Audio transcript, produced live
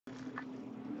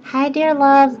Hi, dear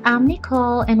loves. I'm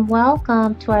Nicole, and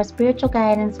welcome to our spiritual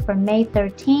guidance for May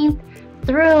 13th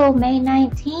through May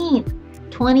 19th,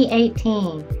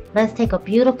 2018. Let's take a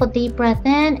beautiful deep breath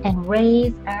in and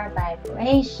raise our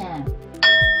vibration.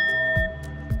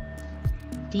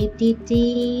 Deep, deep,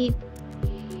 deep.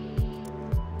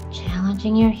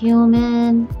 Challenging your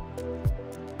human.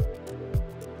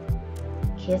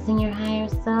 Kissing your higher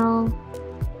self.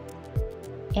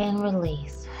 And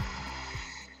release.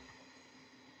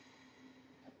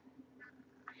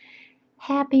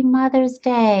 Happy Mother's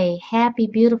Day. Happy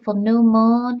beautiful new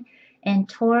moon in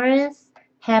Taurus.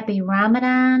 Happy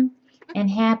Ramadan and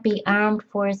happy Armed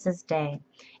Forces Day.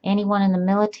 Anyone in the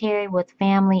military with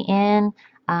family in,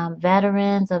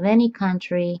 veterans of any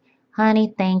country,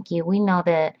 honey, thank you. We know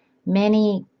that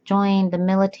many join the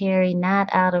military not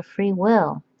out of free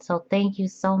will. So thank you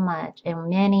so much. And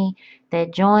many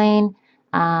that join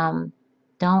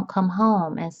don't come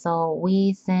home. And so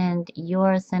we send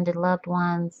your ascended loved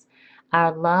ones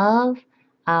our love,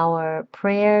 our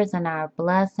prayers, and our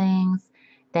blessings,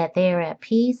 that they are at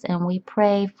peace. And we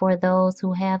pray for those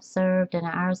who have served and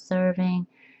are serving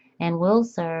and will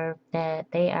serve, that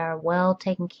they are well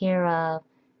taken care of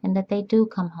and that they do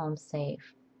come home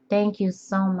safe. Thank you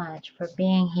so much for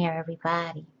being here,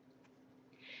 everybody.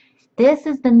 This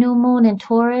is the new moon in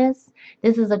Taurus.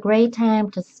 This is a great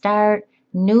time to start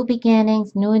new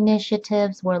beginnings, new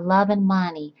initiatives where love and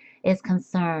money is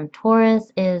concerned.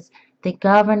 Taurus is the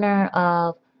governor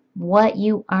of what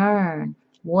you earn.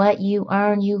 What you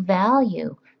earn, you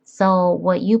value. So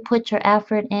what you put your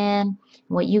effort in,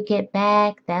 what you get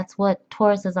back, that's what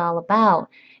Taurus is all about.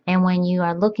 And when you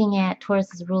are looking at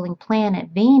Taurus's ruling planet,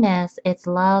 Venus, it's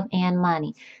love and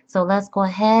money. So let's go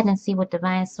ahead and see what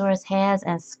Divine Source has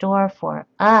in store for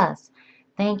us.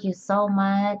 Thank you so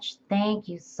much. Thank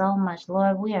you so much,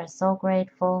 Lord. We are so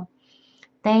grateful.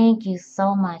 Thank you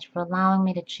so much for allowing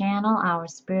me to channel our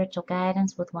spiritual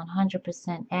guidance with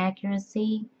 100%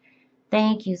 accuracy.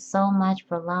 Thank you so much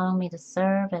for allowing me to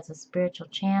serve as a spiritual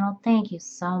channel. Thank you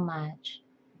so much.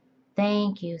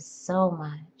 Thank you so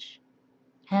much.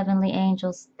 Heavenly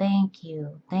angels, thank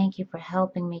you. Thank you for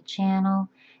helping me channel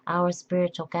our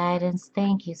spiritual guidance.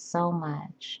 Thank you so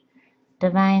much.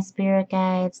 Divine Spirit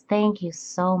guides, thank you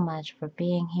so much for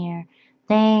being here.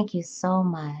 Thank you so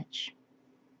much.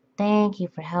 Thank you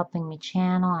for helping me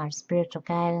channel our spiritual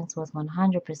guidance with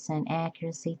 100%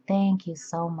 accuracy. Thank you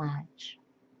so much.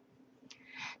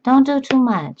 Don't do too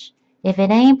much. If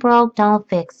it ain't broke, don't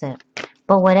fix it.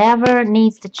 But whatever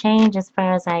needs to change as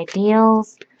far as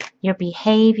ideals, your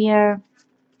behavior,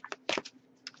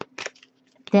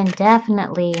 then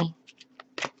definitely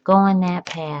go in that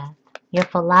path. Your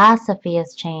philosophy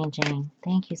is changing.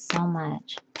 Thank you so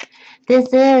much.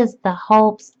 This is the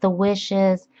hopes, the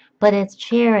wishes, but it's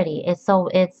charity.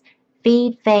 It's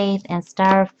feed faith and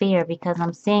starve fear, because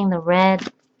I'm seeing the red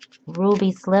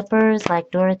ruby slippers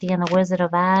like Dorothy and the Wizard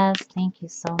of Oz. Thank you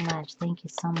so much. Thank you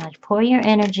so much. Pour your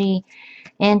energy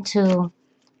into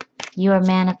your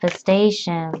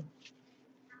manifestation,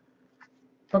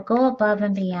 but go above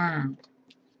and beyond.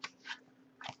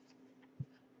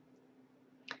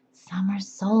 Summer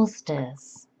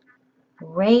solstice.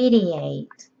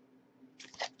 Radiate.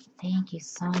 Thank you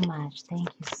so much. Thank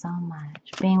you so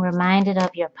much. Being reminded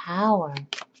of your power.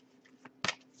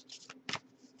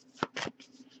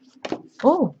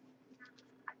 Oh,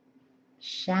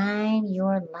 shine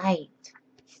your light.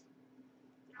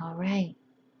 All right.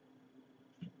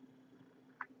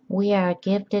 We are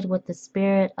gifted with the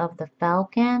spirit of the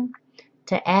falcon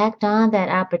to act on that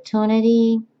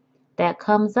opportunity that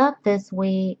comes up this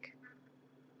week.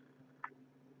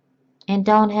 And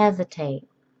don't hesitate.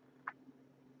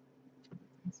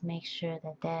 Let's make sure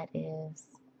that that is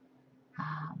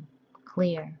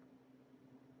clear.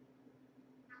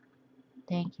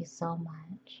 Thank you so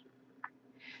much.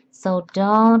 So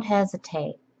don't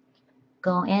hesitate.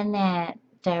 Go in that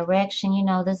direction. You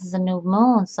know, this is a new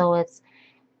moon, so it's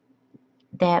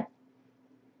that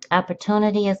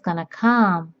opportunity is going to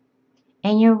come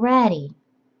and you're ready.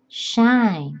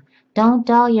 Shine. Don't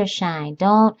dull your shine.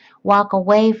 Don't walk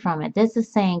away from it. This is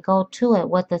saying go to it.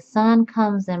 What the sun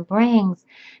comes and brings,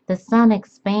 the sun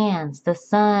expands. The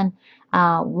sun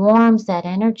warms that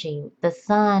energy. The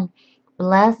sun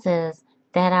blesses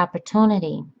that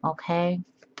opportunity. Okay?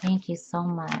 Thank you so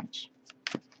much.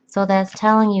 So that's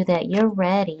telling you that you're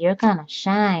ready. You're going to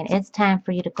shine. It's time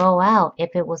for you to go out. If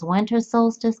it was winter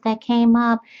solstice that came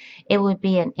up, it would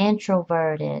be an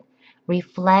introverted,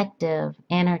 reflective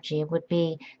energy. It would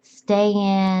be stay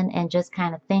in and just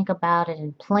kind of think about it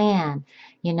and plan,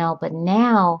 you know. But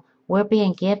now we're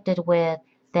being gifted with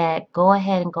that go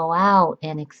ahead and go out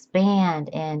and expand,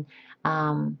 and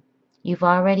you've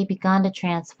already begun to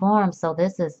transform. So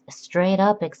this is straight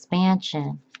up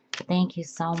expansion. Thank you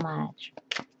so much.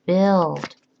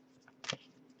 Build.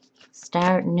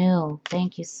 Start new.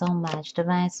 Thank you so much.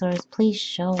 Divine Source, please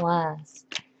show us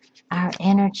our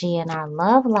energy and our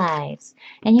love lives.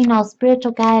 And you know,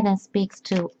 spiritual guidance speaks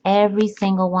to every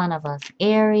single one of us.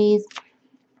 Aries,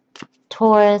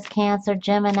 Taurus, Cancer,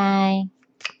 Gemini,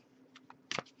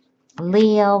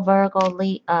 Leo, Virgo,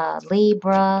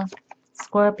 Libra,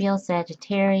 Scorpio,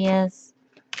 Sagittarius,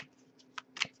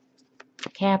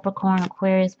 Capricorn,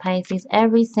 Aquarius, Pisces,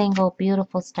 every single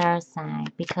beautiful star sign,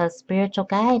 because spiritual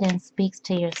guidance speaks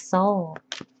to your soul.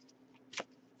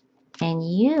 And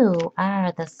you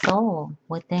are the soul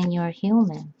within your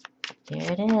human.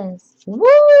 There it is. Woo!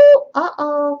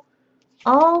 Uh-oh.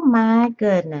 Oh my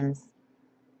goodness.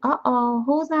 Uh-oh.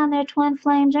 Who's on their twin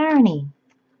flame journey?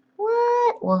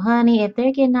 What? Well, honey, if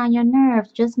they're getting on your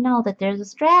nerves, just know that there's a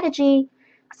strategy.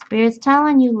 Spirit's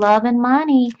telling you love and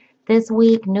money. This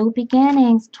week, new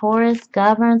beginnings. Taurus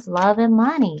governs love and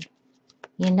money.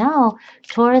 You know,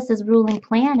 Taurus's ruling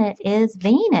planet is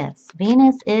Venus.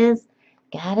 Venus is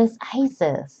Goddess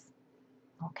Isis.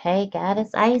 Okay,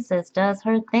 Goddess Isis does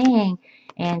her thing,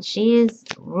 and she is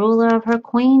ruler of her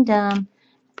queendom,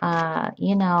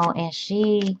 you know, and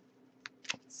she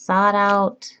sought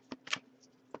out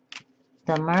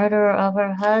the murderer of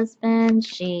her husband.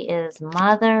 She is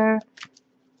mother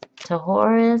to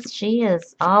Horus. She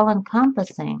is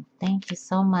all-encompassing. Thank you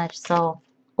so much. So,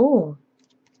 ooh,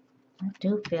 I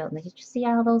do feel, did you see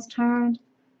how those turned?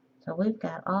 So we've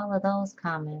got all of those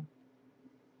coming.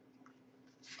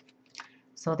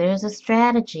 So there's a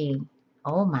strategy.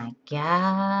 Oh my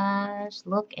gosh,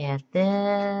 look at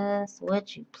this.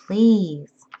 Would you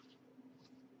please?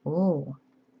 Ooh,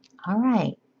 all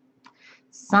right.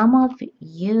 Some of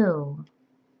you,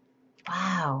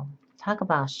 wow, talk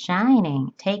about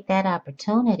shining. Take that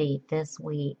opportunity this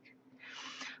week.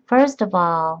 First of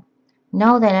all,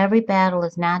 know that every battle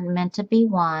is not meant to be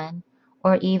won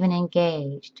or even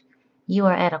engaged. You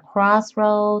are at a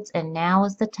crossroads, and now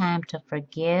is the time to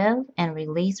forgive and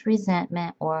release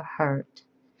resentment or hurt.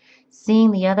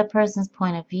 Seeing the other person's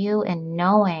point of view and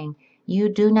knowing you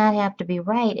do not have to be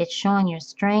right, it's showing your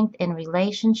strength in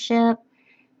relationship.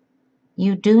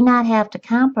 You do not have to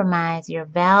compromise your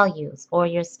values or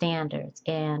your standards,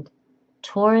 and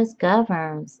Taurus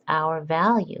governs our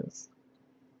values.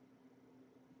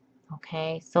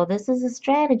 Okay, so this is a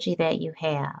strategy that you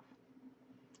have.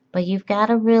 But you've got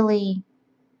to really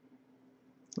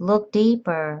look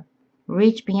deeper,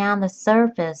 reach beyond the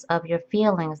surface of your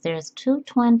feelings. There's two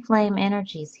twin flame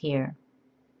energies here.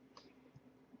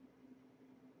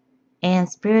 And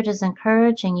Spirit is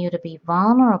encouraging you to be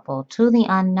vulnerable to the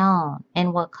unknown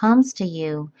and what comes to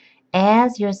you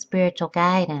as your spiritual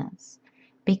guidance,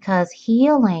 because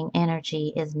healing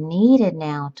energy is needed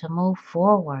now to move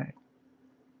forward.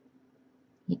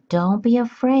 You don't be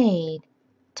afraid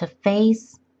to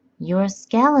face your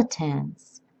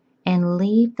skeletons and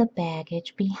leave the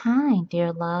baggage behind,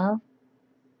 dear love.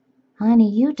 Honey,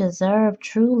 you deserve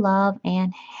true love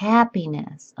and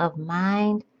happiness of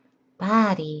mind,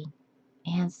 body,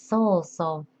 and soul.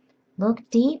 So look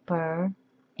deeper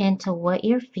into what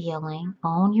you're feeling,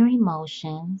 own your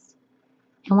emotions.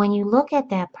 And when you look at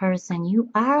that person, you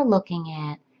are looking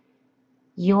at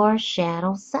your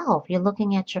shadow self. You're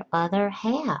looking at your other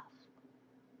half.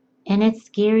 And it's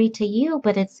scary to you,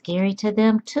 but it's scary to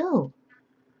them too.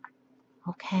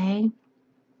 Okay?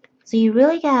 So you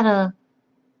really gotta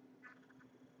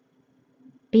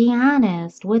be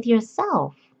honest with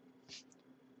yourself.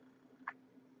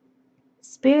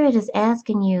 Spirit is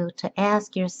asking you to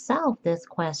ask yourself this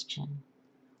question.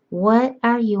 What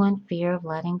are you in fear of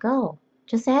letting go?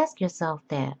 Just ask yourself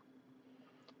that.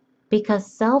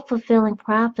 Because self-fulfilling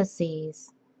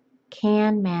prophecies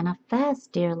can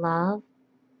manifest, dear love.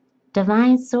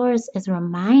 Divine Source is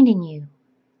reminding you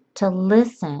to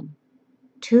listen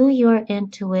to your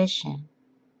intuition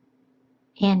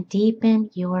and deepen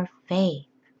your faith.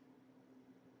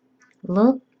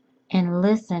 Look and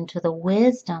listen to the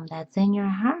wisdom that's in your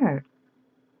heart.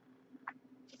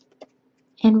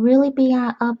 And really be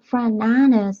upfront and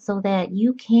honest so that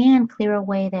you can clear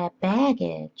away that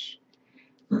baggage.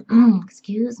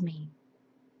 Excuse me.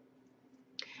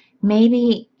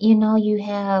 Maybe, you know, you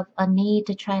have a need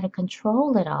to try to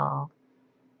control it all.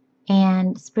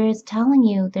 And Spirit's telling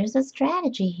you there's a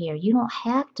strategy here. You don't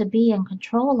have to be in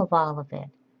control of all of it.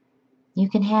 You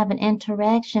can have an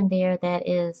interaction there that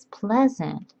is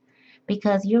pleasant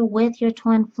because you're with your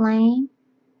twin flame,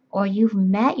 or you've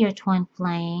met your twin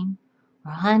flame,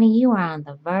 Or honey, you are on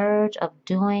the verge of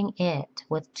doing it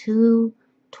with two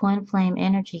twin flame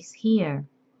energies here.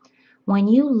 When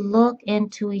you look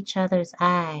into each other's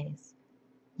eyes,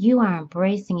 you are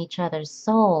embracing each other's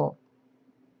soul,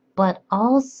 but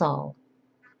also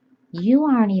you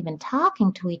aren't even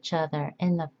talking to each other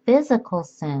in the physical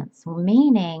sense,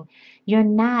 meaning you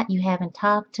haven't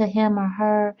talked to him or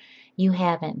her, you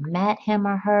haven't met him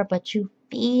or her, but you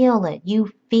feel it. You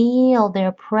feel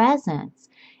their presence.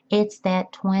 It's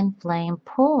that twin flame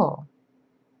pull.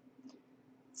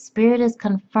 Spirit is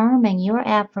confirming your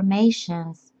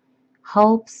affirmations,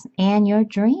 hopes, and your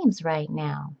dreams right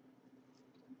now.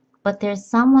 But there's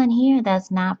someone here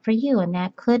that's not for you, and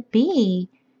that could be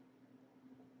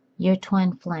your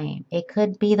twin flame. It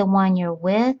could be the one you're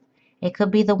with. It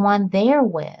could be the one they're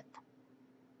with.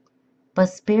 But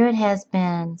Spirit has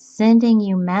been sending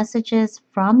you messages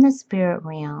from the spirit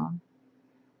realm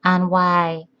on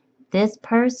why this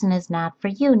person is not for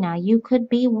you. Now, you could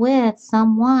be with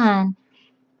someone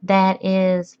that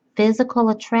is physical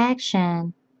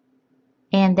attraction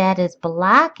and that is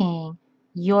blocking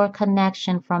your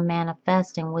connection from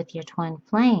manifesting with your twin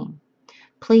flame.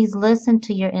 Please listen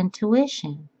to your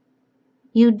intuition.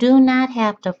 You do not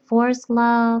have to force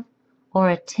love or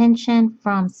attention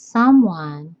from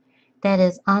someone that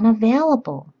is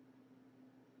unavailable,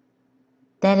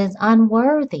 that is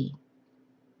unworthy,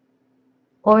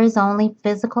 or is only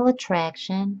physical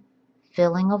attraction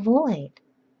filling a void.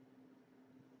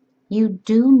 You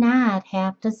do not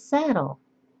have to settle.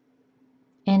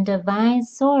 And Divine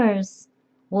Source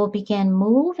will begin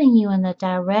moving you in the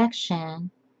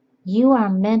direction you are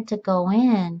meant to go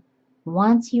in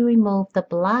once you remove the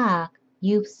block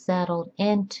you've settled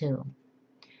into.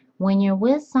 When you're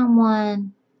with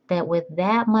someone that with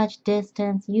that much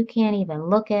distance, you can't even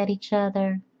look at each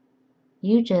other,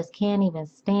 you just can't even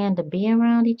stand to be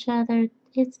around each other,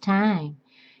 it's time.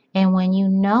 And when you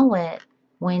know it,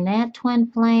 when that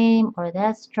twin flame or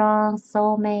that strong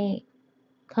soulmate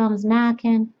comes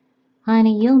knocking,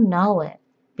 honey, you know it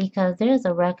because there's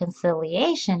a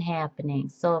reconciliation happening.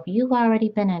 So if you've already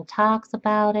been in talks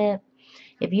about it,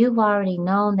 if you've already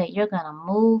known that you're going to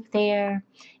move there,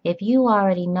 if you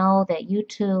already know that you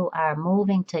two are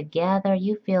moving together,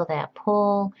 you feel that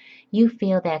pull, you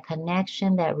feel that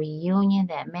connection, that reunion,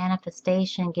 that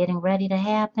manifestation getting ready to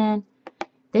happen,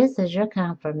 this is your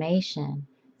confirmation.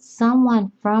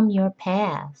 Someone from your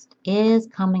past is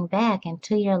coming back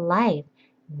into your life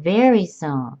very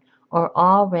soon or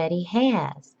already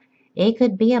has. It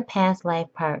could be a past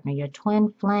life partner, your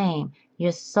twin flame,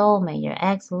 your soulmate, your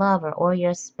ex-lover, or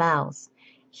your spouse.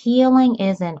 Healing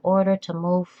is in order to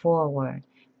move forward.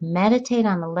 Meditate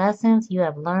on the lessons you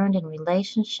have learned in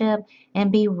relationship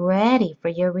and be ready for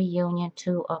your reunion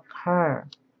to occur.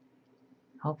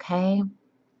 Okay?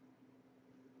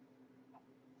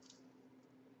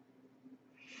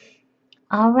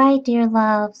 All right, dear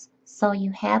loves. So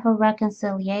you have a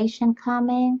reconciliation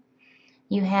coming.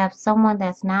 You have someone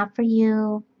that's not for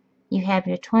you. You have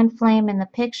your twin flame in the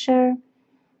picture.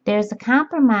 There's a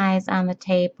compromise on the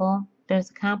table.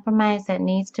 There's a compromise that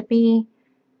needs to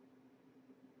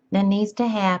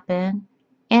happen.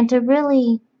 And to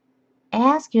really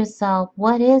ask yourself,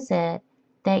 what is it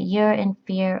that you're in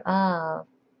fear of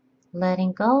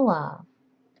letting go of?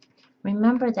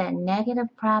 Remember that negative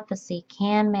prophecy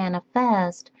can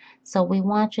manifest, so we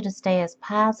want you to stay as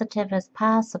positive as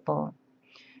possible.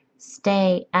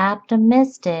 Stay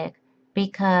optimistic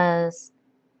because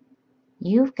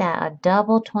you've got a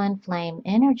double twin flame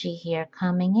energy here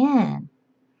coming in.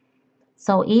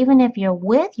 So even if you're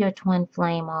with your twin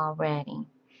flame already,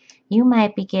 you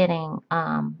might be getting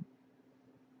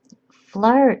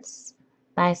flirts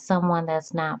by someone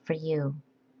that's not for you.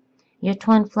 Your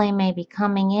twin flame may be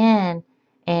coming in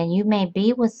and you may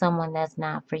be with someone that's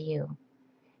not for you.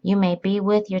 You may be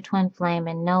with your twin flame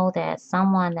and know that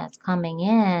someone that's coming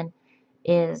in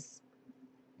is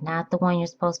not the one you're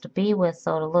supposed to be with.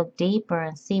 So to look deeper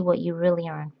and see what you really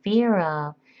are in fear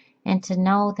of, and to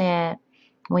know that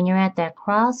when you're at that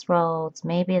crossroads,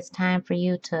 maybe it's time for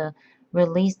you to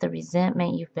release the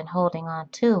resentment you've been holding on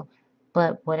to.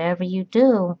 But whatever you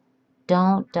do,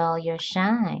 don't dull your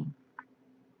shine.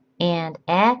 And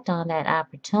act on that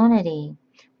opportunity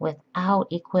without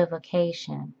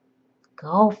equivocation.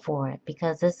 Go for it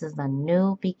because this is a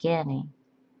new beginning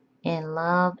in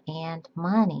love and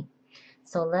money.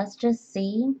 So let's just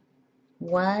see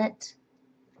what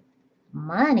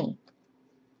money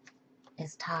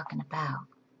is talking about.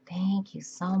 Thank you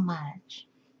so much.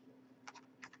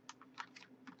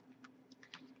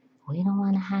 We don't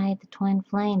want to hide the twin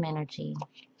flame energy.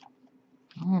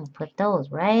 I'm going to put those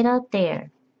right up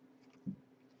there.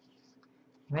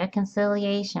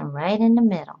 Reconciliation right in the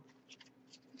middle.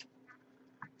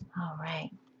 All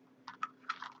right.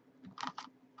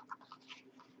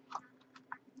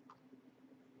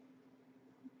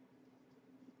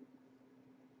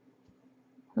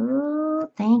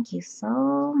 Ooh, thank you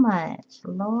so much.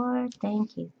 Lord,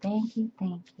 thank you, thank you,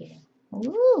 thank you.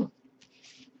 Ooh,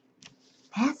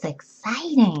 that's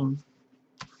exciting.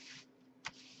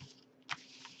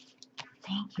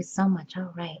 Thank you so much.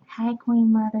 All right. Hi,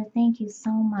 Queen Mother. Thank you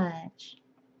so much.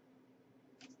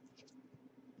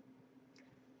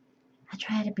 I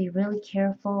try to be really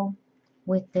careful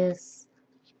with this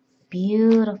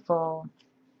beautiful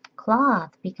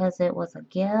cloth because it was a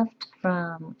gift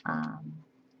from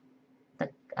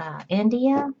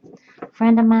India. A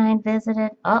friend of mine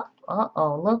visited.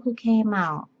 Oh, look who came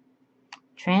out.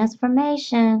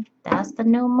 Transformation. That's the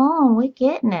new moon. We're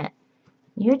getting it.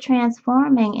 You're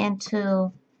transforming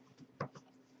into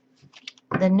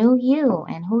the new you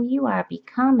and who you are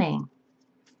becoming.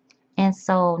 And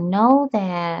so know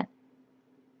that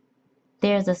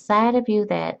there's a side of you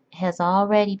that has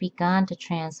already begun to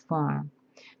transform.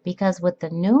 Because with the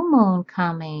new moon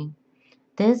coming,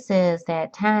 this is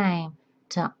that time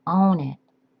to own it.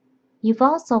 You've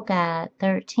also got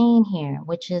 13 here,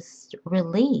 which is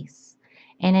release.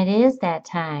 And it is that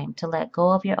time to let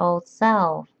go of your old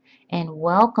self and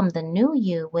welcome the new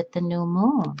you with the new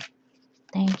moon.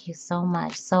 Thank you so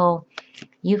much. So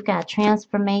you've got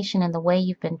transformation in the way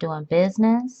you've been doing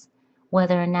business,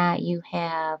 whether or not you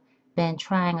have been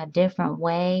trying a different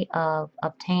way of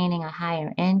obtaining a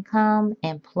higher income,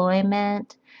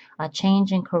 employment, a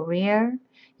change in career.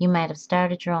 You might have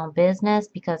started your own business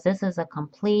because this is a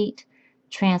complete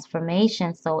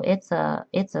transformation. So it's a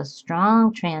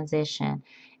strong transition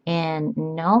in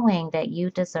knowing that you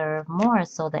deserve more.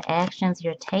 So the actions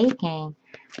you're taking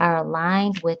are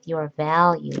aligned with your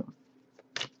value.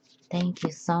 Thank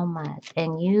you so much.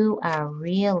 And you are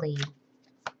really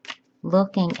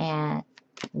looking at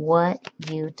what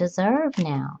you deserve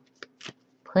now.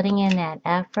 Putting in that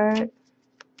effort,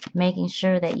 making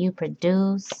sure that you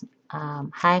produce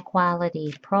high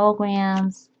quality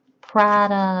programs,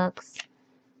 products,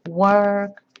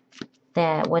 work,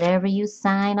 that whatever you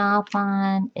sign off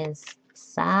on is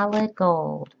solid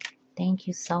gold. Thank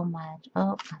you so much.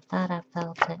 Oh, I thought I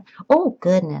felt it. Oh,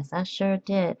 goodness, I sure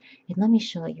did. And let me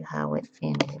show you how it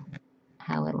ended,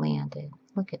 how it landed.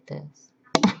 Look at this.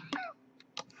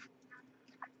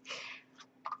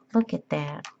 Look at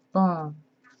that. Boom.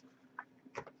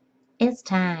 It's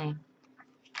time.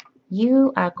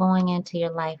 You are going into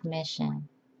your life mission.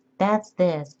 That's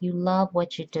this. You love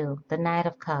what you do. The Knight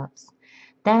of Cups.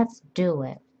 That's do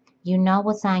it. You know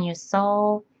what's on your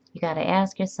soul. You got to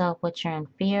ask yourself what you're in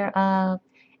fear of.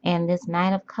 And this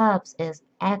Knight of Cups is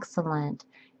excellent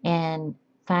in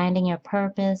finding your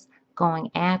purpose,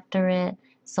 going after it.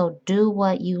 So do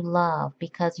what you love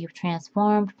because you've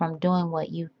transformed from doing what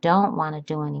you don't want to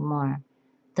do anymore.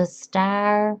 The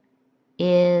star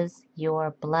is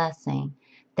your blessing.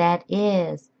 That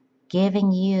is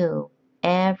giving you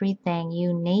everything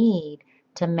you need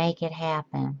to make it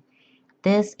happen.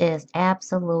 This is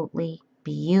absolutely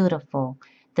beautiful.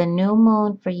 The new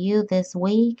moon for you this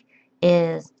week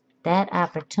is that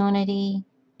opportunity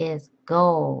is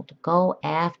gold. Go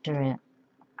after it.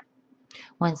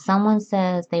 When someone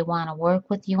says they want to work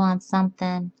with you on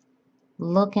something,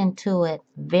 look into it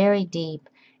very deep,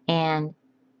 and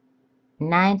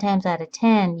 9 times out of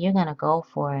 10, you're going to go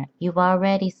for it. You've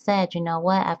already said, you know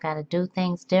what, I've got to do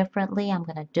things differently. I'm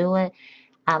going to do it.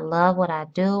 I love what I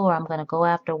do, or I'm going to go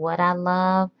after what I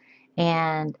love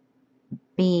and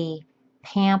be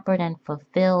pampered and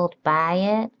fulfilled by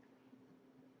it.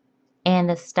 And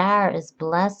the star is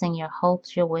blessing your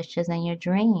hopes, your wishes, and your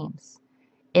dreams.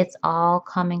 It's all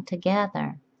coming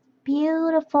together.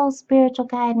 Beautiful spiritual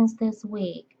guidance this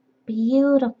week.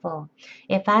 Beautiful.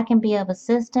 If I can be of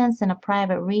assistance in a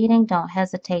private reading, don't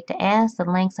hesitate to ask. The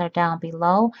links are down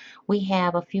below. We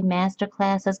have a few master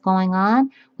classes going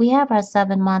on. We have our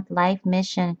 7-month Life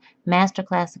Mission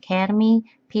Masterclass Academy.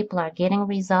 People are getting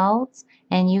results,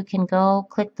 and you can go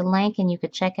click the link and you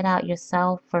can check it out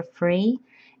yourself for free.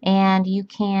 And you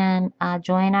can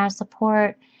join our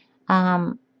support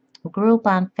group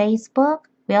on Facebook.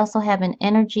 We also have an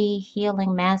energy healing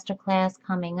masterclass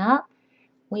coming up.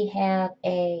 We have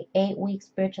a 8-week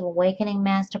spiritual awakening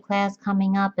masterclass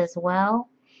coming up as well.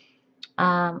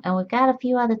 And we've got a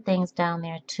few other things down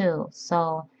there too.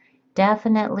 So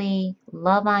definitely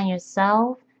love on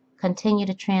yourself, continue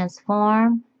to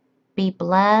transform, be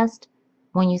blessed.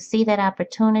 When you see that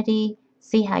opportunity,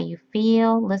 see how you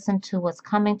feel, listen to what's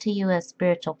coming to you as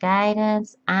spiritual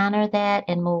guidance, honor that,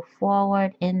 and move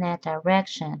forward in that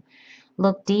direction.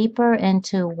 look deeper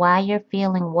into why you're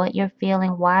feeling what you're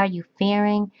feeling, why are you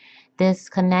fearing this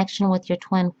connection with your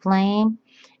twin flame,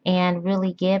 and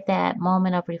really give that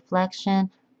moment of reflection.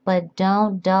 But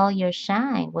don't dull your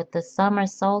shine. With the summer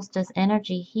solstice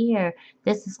energy here,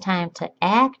 this is time to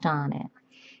act on it.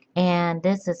 And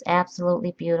this is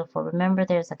absolutely beautiful. Remember,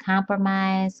 there's a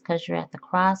compromise because you're at the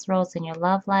crossroads in your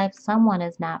love life. Someone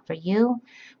is not for you,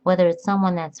 whether it's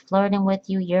someone that's flirting with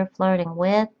you, you're flirting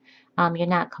with, you're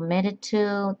not committed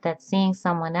to, that's seeing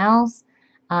someone else.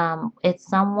 It's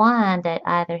someone that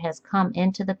either has come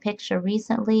into the picture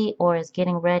recently or is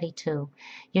getting ready to.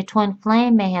 Your twin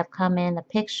flame may have come in the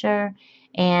picture,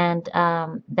 and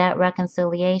that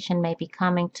reconciliation may be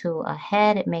coming to a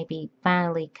head. It may be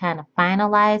finally kind of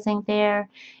finalizing there,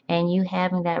 and you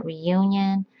having that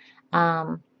reunion.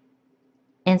 Um,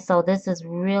 and so this is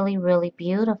really, really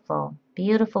beautiful.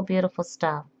 Beautiful, beautiful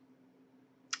stuff.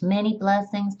 Many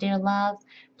blessings, dear loves.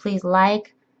 Please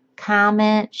like,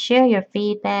 comment, share your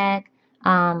feedback.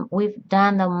 We've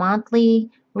done the monthly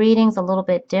readings a little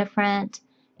bit different,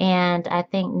 and I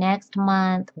think next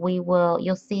month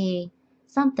you'll see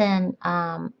something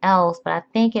else, but I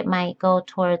think it might go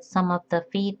towards some of the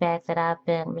feedback that I've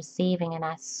been receiving, and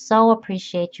I so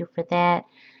appreciate you for that.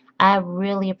 I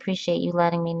really appreciate you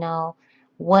letting me know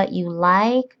what you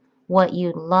like, what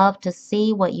you'd love to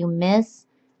see, what you miss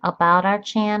about our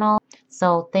channel.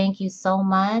 So thank you so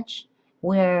much.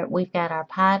 We've got our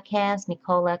podcast,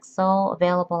 Nicole X Soul,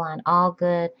 available on all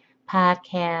good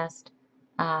podcast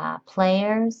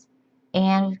players.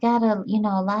 And we've got a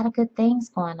lot of good things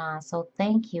going on. So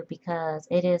thank you, because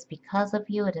it is because of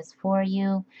you, it is for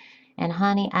you. And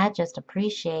honey, I just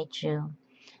appreciate you.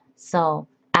 So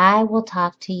I will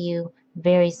talk to you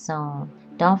very soon.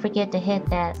 Don't forget to hit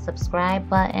that subscribe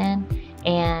button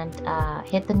and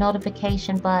hit the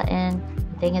notification button.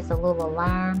 I think it's a little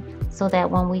alarm, so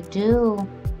that when we do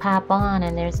pop on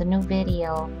and there's a new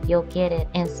video, you'll get it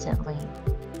instantly.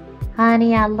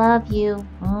 Honey, I love you.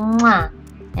 Mwah!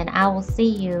 And I will see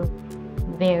you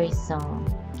very soon.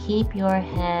 Keep your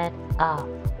head up.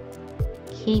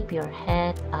 Keep your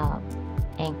head up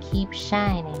and keep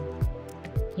shining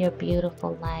your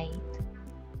beautiful light.